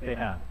they think they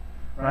have.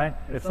 Right?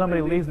 If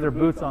somebody leaves their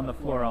boots on the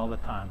floor all the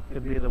time,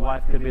 could be the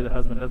wife, could be the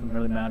husband, doesn't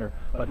really matter.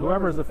 But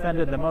whoever's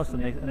offended the most,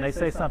 and they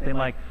say something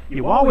like,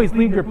 you always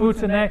leave your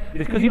boots in there,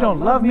 it's because you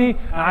don't love me,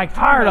 and I'm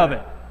tired of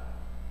it.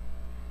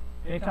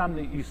 Anytime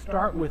that you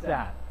start with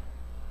that,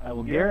 I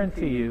will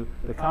guarantee you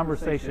the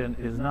conversation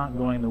is not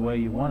going the way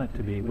you want it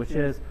to be, which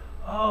is,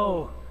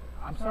 oh,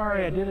 I'm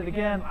sorry, I did it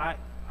again. I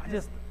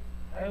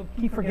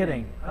keep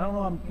forgetting. I don't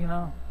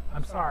know,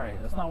 I'm sorry.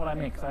 That's not what I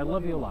mean, because I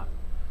love you a lot.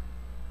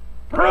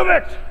 Prove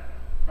it!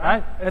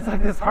 Right? It's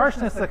like this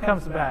harshness that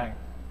comes back.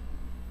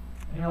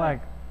 And you're like,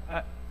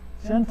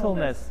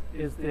 gentleness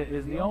is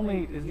the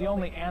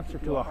only answer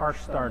to a harsh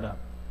startup.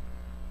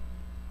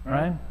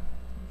 Right?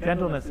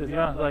 Gentleness is,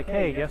 like,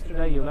 hey,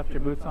 yesterday you left your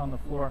boots on the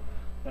floor.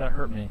 That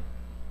hurt me.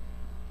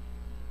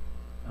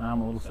 And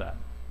I'm a little sad.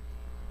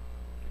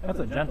 That's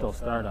a gentle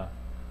startup.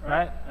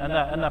 Right?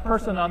 And the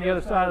person on the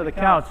other side of the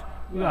couch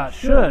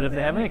should, if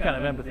they have any kind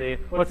of empathy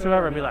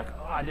whatsoever, be like,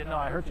 oh, I didn't know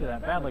I hurt you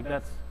that bad. Like,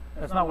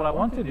 that's not what I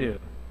want to do.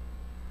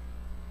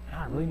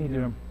 I really need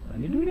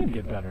to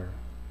get better.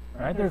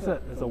 Right? There's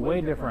a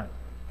way different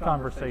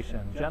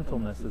conversation.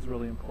 Gentleness is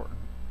really important.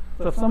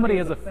 So if somebody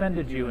has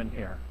offended you in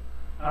here,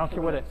 I don't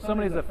care what if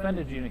somebody's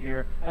offended you in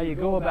here, how you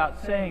go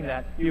about saying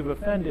that you've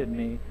offended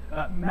me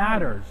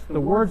matters.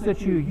 The words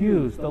that you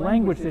use, the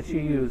language that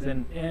you use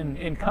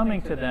in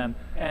coming to them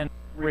and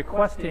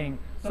requesting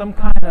some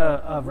kind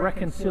of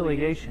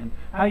reconciliation,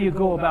 how you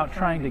go about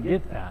trying to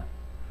get that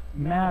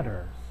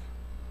matters.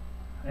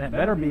 And it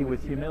better be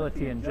with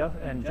humility and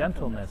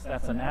gentleness.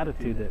 That's an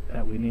attitude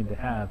that we need to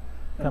have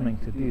coming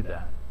to do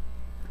that.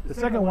 The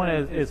second one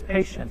is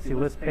patience. He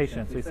lists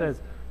patience. He says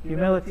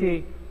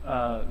humility,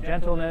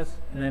 gentleness,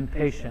 and then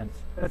patience.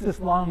 That's just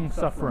long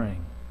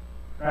suffering.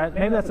 right?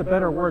 Maybe that's a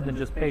better word than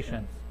just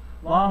patience.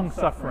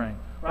 Long-suffering,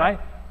 right?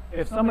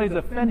 If somebody's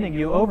offending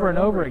you over and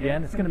over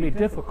again, it's going to be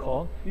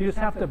difficult. You just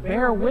have to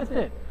bear with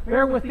it.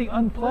 Bear with the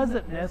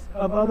unpleasantness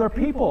of other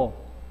people.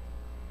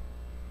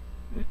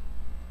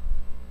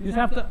 You just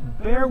have to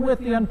bear with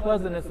the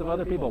unpleasantness of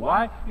other people.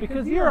 Why?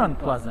 Because you're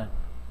unpleasant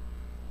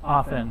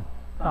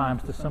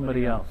oftentimes to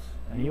somebody else,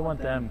 and you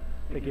want them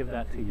to give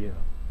that to you.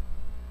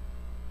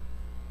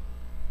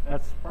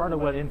 That's part of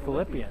what in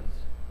Philippians,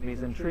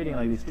 he's entreating,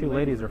 like these two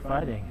ladies are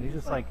fighting. He's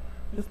just like,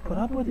 just put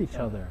up with each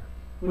other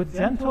with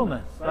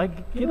gentleness.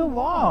 Like, get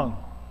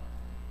along.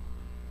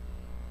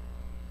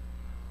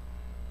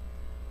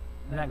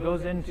 And that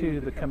goes into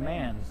the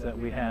commands that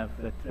we have,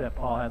 that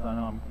Paul has. I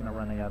know I'm kind of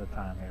running out of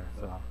time here,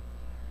 so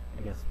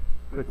I guess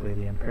quickly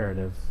the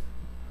imperatives.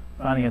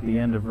 Finding at the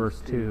end of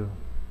verse 2,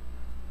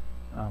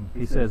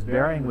 he says,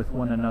 bearing with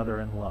one another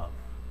in love.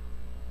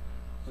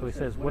 So he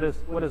says, what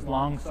does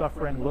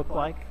long-suffering look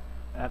like?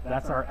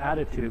 That's our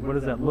attitude. What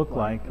does that look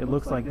like? It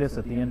looks like this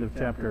at the end of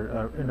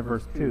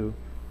verse 2.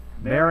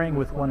 Bearing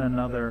with one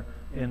another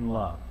in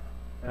love.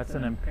 That's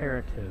an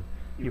imperative.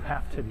 You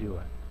have to do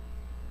it.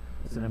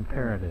 It's an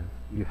imperative.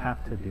 You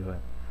have to do it.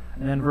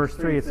 And then verse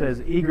 3, it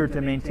says, eager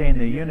to maintain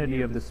the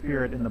unity of the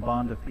Spirit in the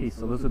bond of peace.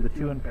 So those are the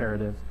two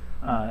imperatives.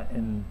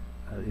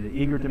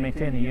 Eager to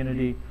maintain the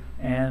unity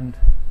and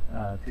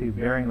to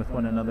bearing with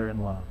one another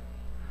in love.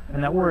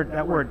 And that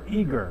word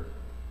eager,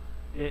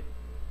 it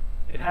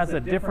has a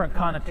different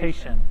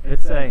connotation.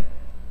 It's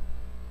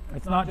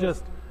not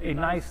just a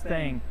nice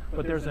thing,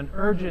 but there's an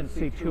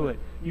urgency to it.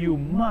 You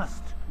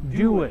must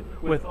do it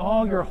with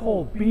all your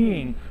whole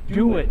being.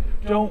 Do it.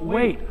 Don't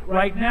wait.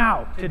 Right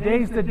now.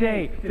 Today's the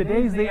day.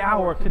 Today's the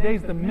hour.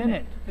 Today's the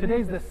minute.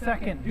 Today's the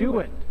second. Do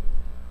it.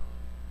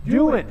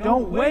 Do it.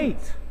 Don't wait.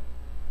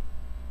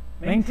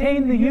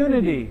 Maintain the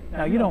unity.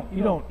 Now you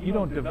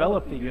don't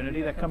develop the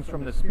unity. That comes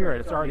from the Spirit.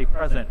 It's already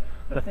present.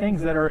 The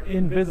things that are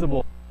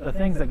invisible, the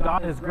things that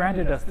God has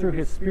granted us through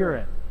His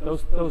Spirit,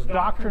 those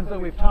doctrines that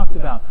we've talked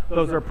about,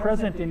 those are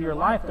present in your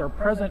life. They're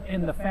present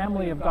in the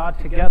family of God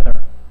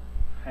together.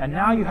 And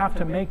now you have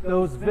to make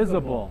those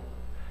visible.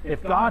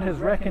 If God has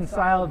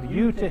reconciled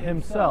you to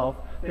Himself,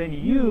 then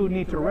you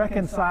need to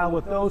reconcile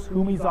with those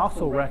whom He's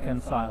also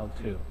reconciled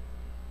to.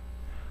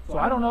 So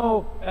I don't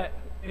know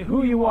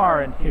who you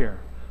are in here,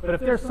 but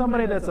if there's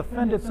somebody that's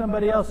offended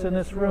somebody else in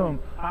this room,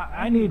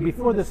 I need,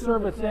 before the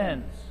service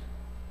ends,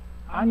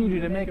 I need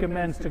you to make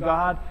amends to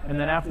God, and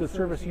then after the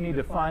service you need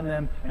to find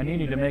them and you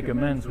need to make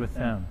amends with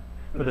them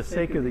for the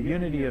sake of the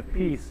unity of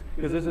peace,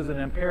 because this is an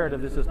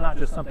imperative. This is not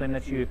just something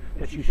that you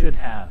should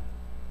have.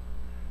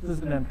 This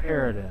is an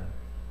imperative.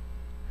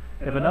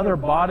 If another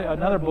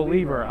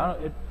believer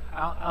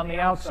on the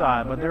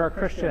outside, but they're a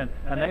Christian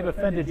and they've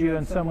offended you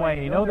in some way,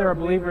 and you know they're a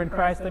believer in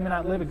Christ, they may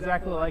not live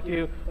exactly like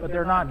you, but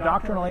they're not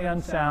doctrinally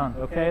unsound,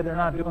 okay? They're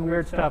not doing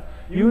weird stuff.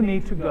 You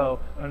need to go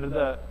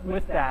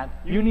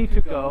you need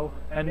to go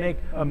and make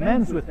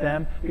amends with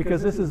them,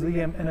 because this is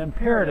an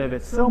imperative.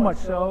 It's so much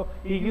so,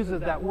 he uses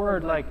that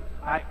word like,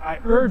 I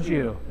urge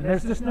you. And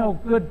there's just no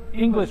good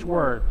English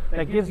word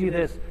that gives you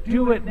this.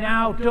 Do it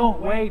now,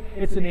 don't wait.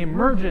 It's an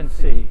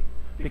emergency.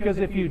 Because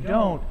if you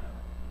don't,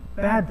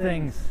 bad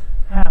things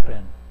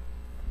happen.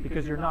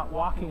 Because you're not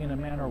walking in a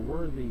manner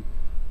worthy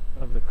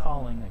of the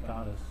calling that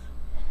God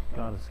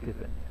has given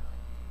you.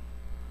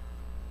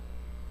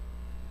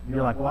 And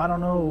you're like, well, I don't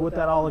know what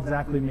that all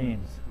exactly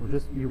means. Well,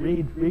 just you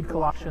read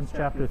Colossians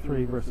chapter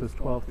 3, verses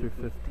 12 through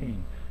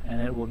 15,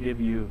 and it will give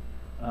you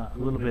a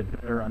little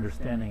bit better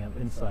understanding of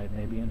insight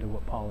maybe into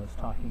what Paul is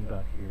talking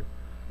about here.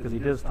 Because he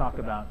does talk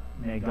about,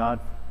 may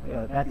God,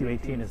 Matthew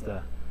 18 is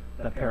the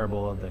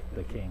parable of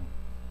the king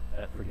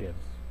that forgives.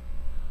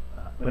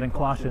 But in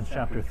Colossians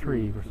chapter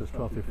 3, verses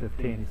 12 through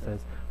 15, he says,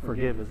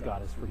 forgive as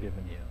God has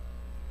forgiven you.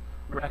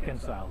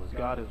 Reconcile as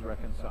God has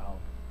reconciled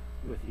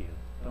with you.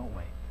 Don't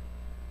wait.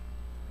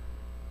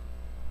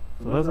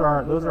 So those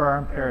are our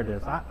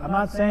imperatives. I'm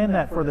not saying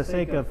that for the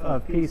sake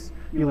of peace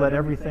you let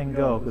everything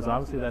go, because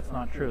obviously that's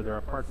not true. There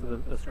are parts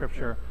of the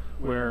Scripture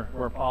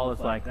where Paul is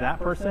like,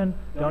 that person,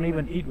 don't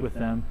even eat with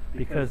them,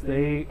 because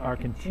they are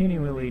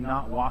continually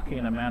not walking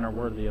in a manner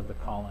worthy of the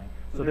calling.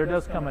 So there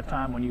does come a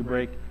time when you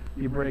break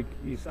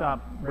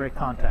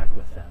contact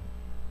with them.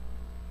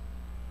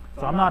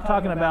 So I'm not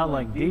talking about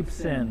like deep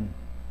sin.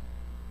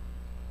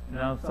 You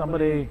know,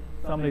 somebody's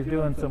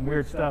doing some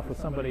weird stuff with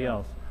somebody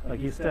else. Like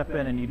you step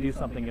in and you do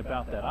something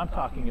about that. I'm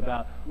talking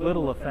about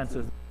little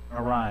offenses that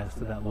arise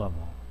to that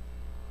level.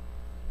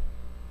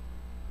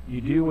 You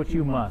do what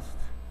you must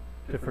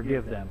to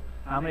forgive them.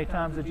 How many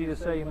times did Jesus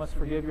say you must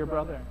forgive your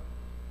brother?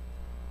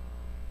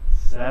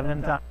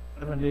 7 times,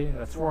 70.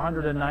 That's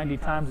 490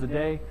 times a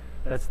day.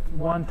 That's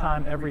 1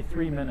 time every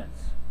 3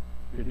 minutes.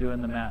 You're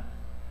doing the math.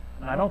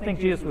 And I don't think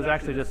Jesus was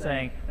actually just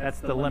saying that's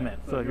the limit.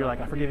 So if you're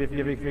like, I forgive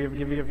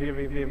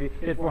you,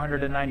 hit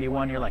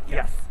 491, you're like,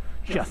 yes,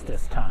 just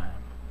this time.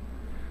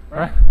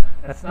 Right?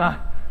 That's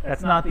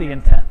not the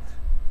intent.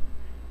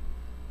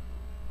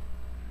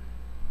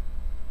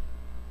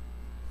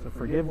 So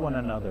forgive one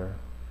another.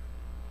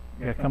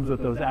 It comes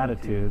with those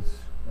attitudes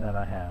that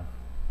I have.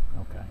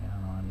 Okay,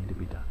 I need to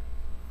be done.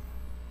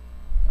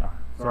 All right.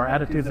 So our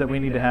attitudes that we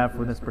need to have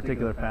for this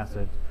particular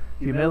passage: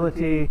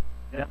 humility,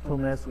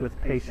 gentleness with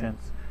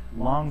patience,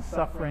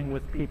 long-suffering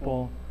with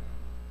people,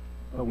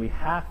 but we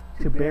have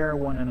to bear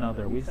one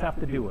another. We just have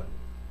to do it.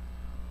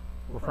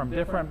 We're from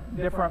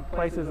different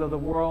places of the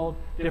world,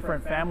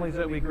 different families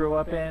that we grew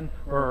up in.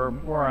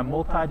 We're a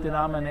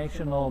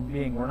multi-denominational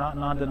being. We're not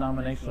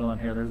non-denominational in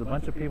here. There's a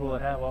bunch of people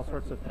that have all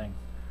sorts of things.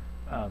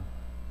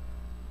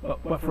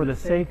 But for the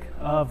sake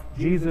of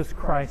Jesus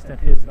Christ and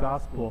His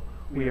gospel,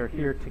 we are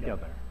here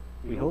together.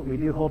 We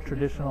do hold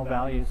traditional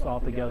values all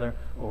together,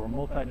 but we're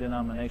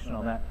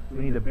multi-denominational. That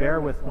we need to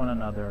bear with one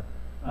another,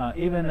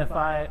 even if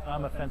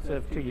I'm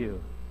offensive to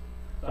you.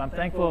 So I'm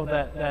thankful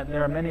that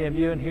there are many of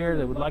you in here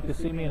that would like to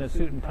see me in a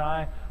suit and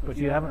tie, but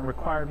you haven't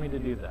required me to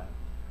do that,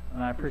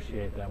 and I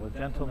appreciate that. With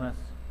gentleness,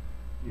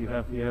 you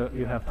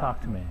have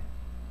talked to me,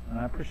 and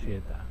I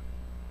appreciate that.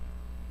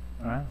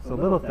 All right. So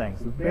little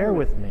things, bear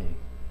with me,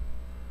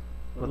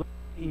 but let's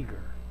be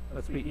eager.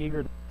 Let's be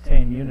eager to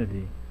attain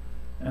unity,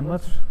 and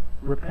let's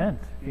repent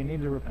if you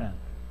need to repent.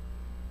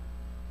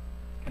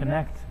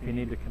 Connect if you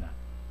need to connect.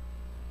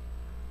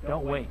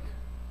 Don't wait.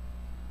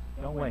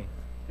 Don't wait.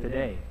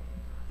 Today.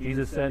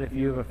 Jesus said if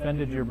you have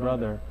offended your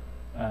brother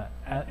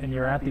and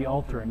you're at the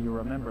altar and you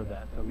remember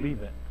that, to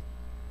leave it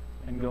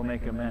and go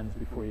make amends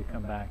before you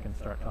come back and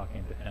start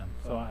talking to Him.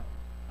 So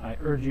I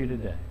urge you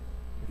today,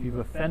 if you've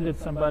offended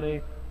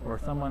somebody or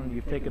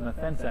you've taken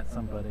offense at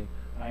somebody,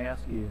 I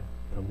ask you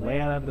to lay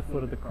it at the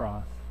foot of the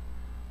cross,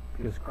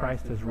 because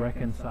Christ has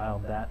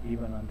reconciled that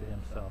even unto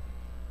Himself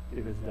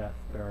through His death,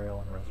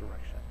 burial, and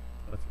resurrection.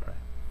 Let's pray.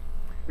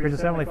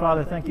 Gracious Heavenly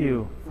Father, thank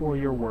you for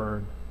your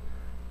word.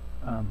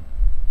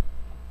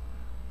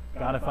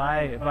 God, if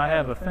I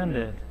have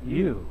offended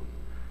you,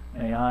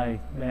 may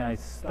I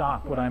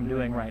stop what I'm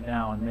doing right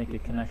now and make a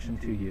connection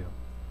to you.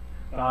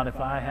 God, if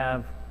I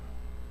have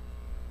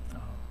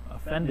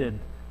offended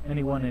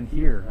anyone in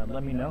here,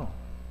 let me know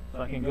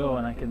so I can go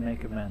and I can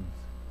make amends.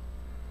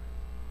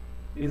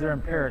 These are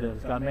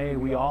imperatives. God, may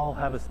we all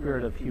have a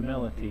spirit of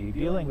humility,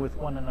 dealing with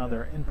one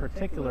another, in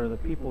particular the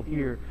people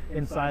here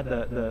inside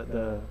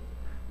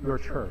your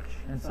church,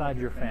 inside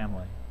your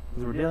family,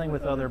 because we're dealing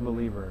with other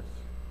believers.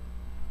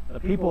 The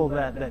people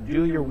that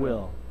do your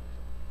will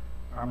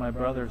are my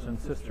brothers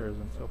and sisters,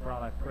 and so,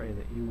 God, I pray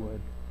that you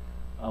would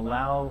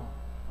allow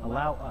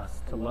us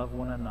to love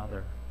one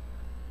another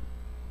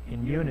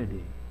in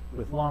unity,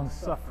 with long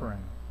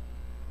suffering,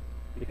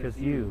 because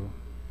you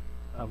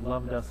have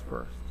loved us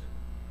first.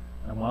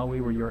 And while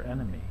we were your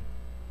enemy,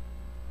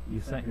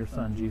 you sent your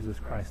Son, Jesus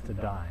Christ, to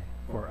die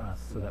for us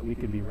so that we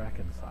could be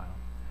reconciled.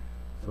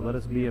 So let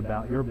us be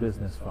about your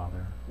business,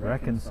 Father,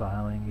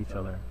 reconciling each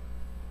other,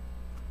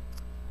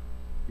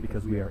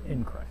 because we are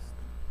in Christ.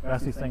 I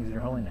ask these things in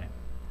your holy name.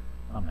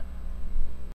 Amen.